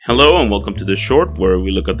Hello and welcome to The Short, where we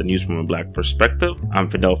look at the news from a black perspective. I'm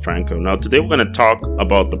Fidel Franco. Now today we're going to talk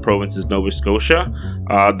about the province's Nova Scotia.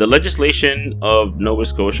 The legislation of Nova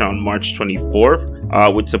Scotia on March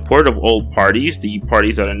 24th, with support of all parties. The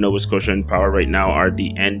parties that are in Nova Scotia in power right now are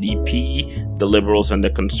the NDP, the Liberals, and the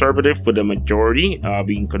Conservative, with the majority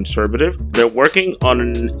being Conservative. They're working on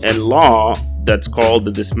a law that's called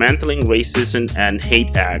the Dismantling Racism and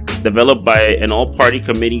Hate Act, developed by an all-party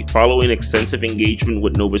committee following extensive engagement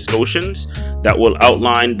with Nova Scotians that will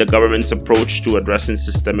outline the government's approach to addressing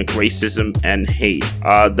systemic racism and hate.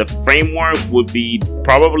 The framework would be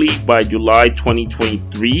probably by July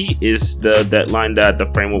 2023 is the deadline that the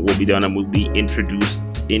framework will be done and will be introduced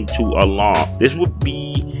into a law. This would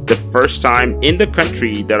be the first time in the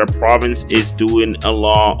country that a province is doing a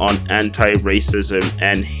law on anti-racism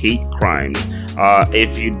and hate crimes.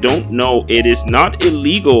 If you don't know, it is not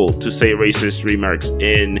illegal to say racist remarks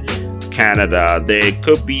in Canada. There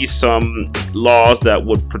could be some laws that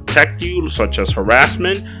would protect you, such as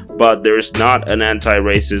harassment, but there is not an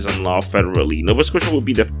anti-racism law federally. Nova Scotia will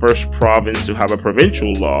be the first province to have a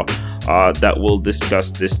provincial law that will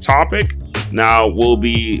discuss this topic. Now, we'll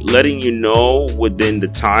be letting you know within the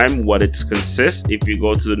time what it consists. If you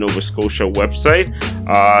go to the Nova Scotia website,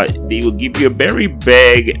 they will give you a very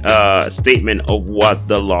vague statement of what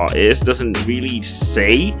the law is. Doesn't really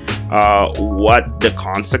say what the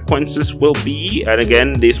consequences will be. And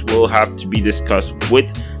again, this will have to be discussed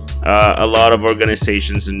with a lot of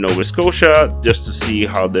organizations in Nova Scotia just to see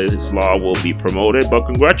how this law will be promoted. But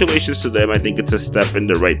congratulations to them. I think it's a step in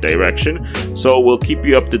the right direction. So we'll keep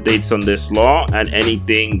you up to date on this law and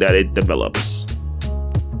anything that it develops.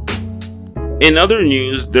 In other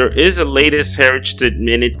news, there is a latest Heritage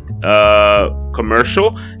Minute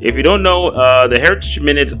commercial. If you don't know, the Heritage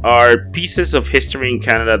Minutes are pieces of history in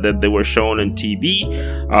Canada that they were shown on TV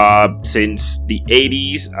since the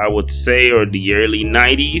 80s, I would say, or the early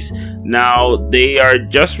 90s. Now, they are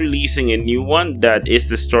just releasing a new one that is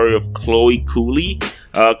the story of Chloe Cooley.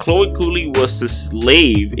 Chloe Cooley was a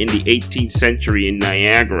slave in the 18th century in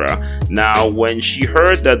Niagara. Now, when she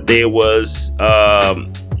heard that there was,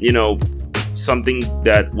 something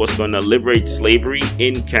that was going to liberate slavery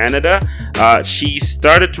in Canada, she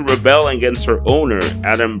started to rebel against her owner,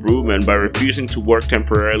 Adam Brugman, by refusing to work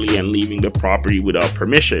temporarily and leaving the property without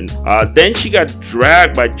permission. Then she got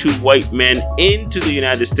dragged by two white men into the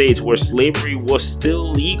United States, where slavery was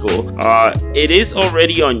still legal. It is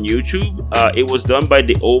already on YouTube. It was done by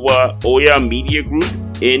the Oya Media Group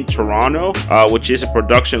in Toronto, which is a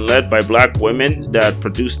production led by black women that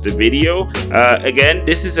produced the video. Again,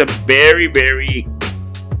 this is a very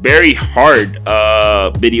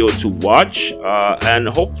hard video to watch, and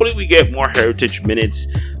hopefully we get more Heritage Minutes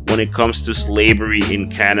when it comes to slavery in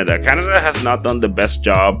Canada. Canada has not done the best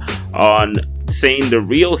job on saying the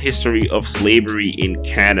real history of slavery in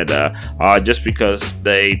Canada, just because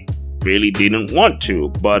they really didn't want to.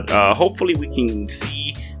 But hopefully we can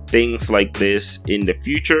see things like this in the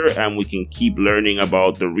future, and we can keep learning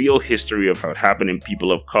about the real history of what happened in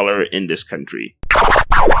people of color in this country.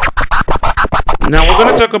 Now we're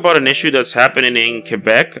going to talk about an issue that's happening in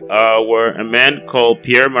Quebec, where a man called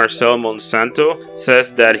Pierre Marcel Monsanto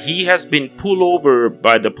says that he has been pulled over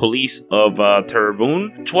by the police of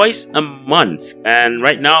Terrebonne twice a month. And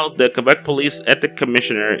right now, the Quebec Police Ethics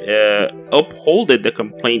Commissioner upholded the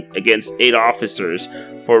complaint against 8 officers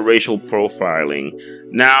for racial profiling.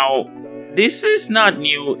 Now, this is not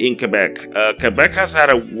new in Quebec. Quebec has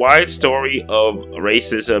had a wide story of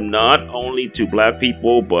racism, not only to black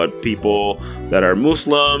people, but people that are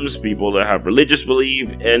Muslims, people that have religious belief.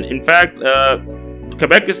 And in fact,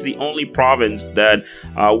 Quebec is the only province that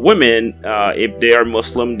women, if they are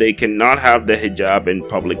Muslim, they cannot have the hijab in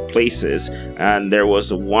public places. And there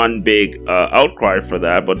was one big outcry for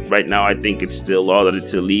that. But right now, I think it's still law that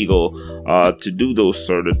it's illegal to do those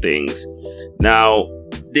sort of things. Now,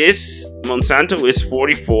 this Monsanto is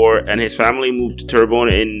 44 and his family moved to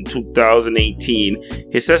Terrebonne in 2018.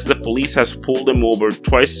 He says the police has pulled him over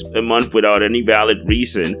twice a month without any valid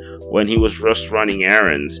reason when he was just running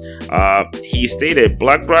errands. He stated,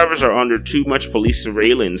 "Black drivers are under too much police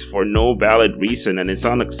surveillance for no valid reason and it's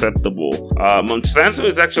unacceptable." Monsanto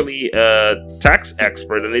is actually a tax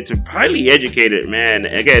expert and it's a highly educated man.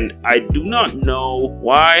 Again, I do not know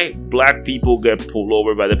why black people get pulled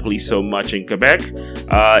over by the police so much in Quebec.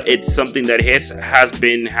 It's something that has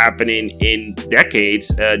been happening in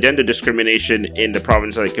decades. Gender discrimination in the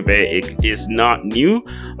province of Quebec is not new.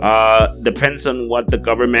 Depends on what the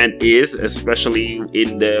government is, especially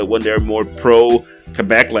when they're more pro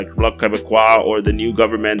Quebec, like Bloc Québécois, or the new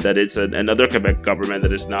government that is another Quebec government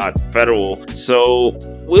that is not federal. So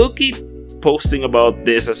we'll keep posting about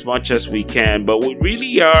this as much as we can, but we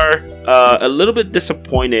really are a little bit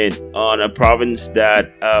disappointed on a province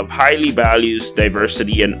that highly values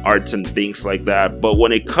diversity and arts and things like that. But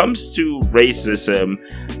when it comes to racism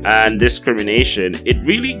and discrimination, it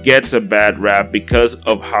really gets a bad rap because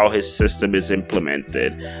of how his system is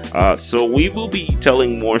implemented. So we will be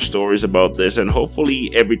telling more stories about this, and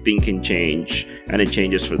hopefully everything can change, and it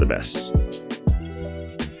changes for the best.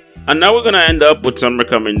 And now we're going to end up with some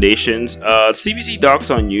recommendations. CBC Docs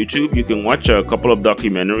on YouTube. You can watch a couple of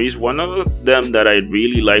documentaries. One of them that I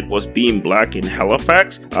really like was Being Black in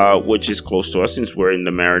Halifax, which is close to us since we're in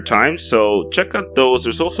the Maritimes. So check out those.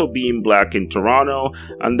 There's also Being Black in Toronto.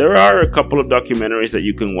 And there are a couple of documentaries that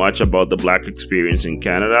you can watch about the Black experience in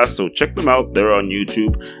Canada. So check them out. They're on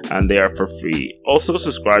YouTube and they are for free. Also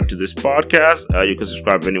subscribe to this podcast. You can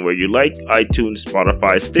subscribe anywhere you like: iTunes,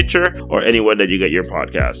 Spotify, Stitcher, or anywhere that you get your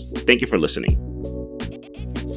podcast. Thank you for listening.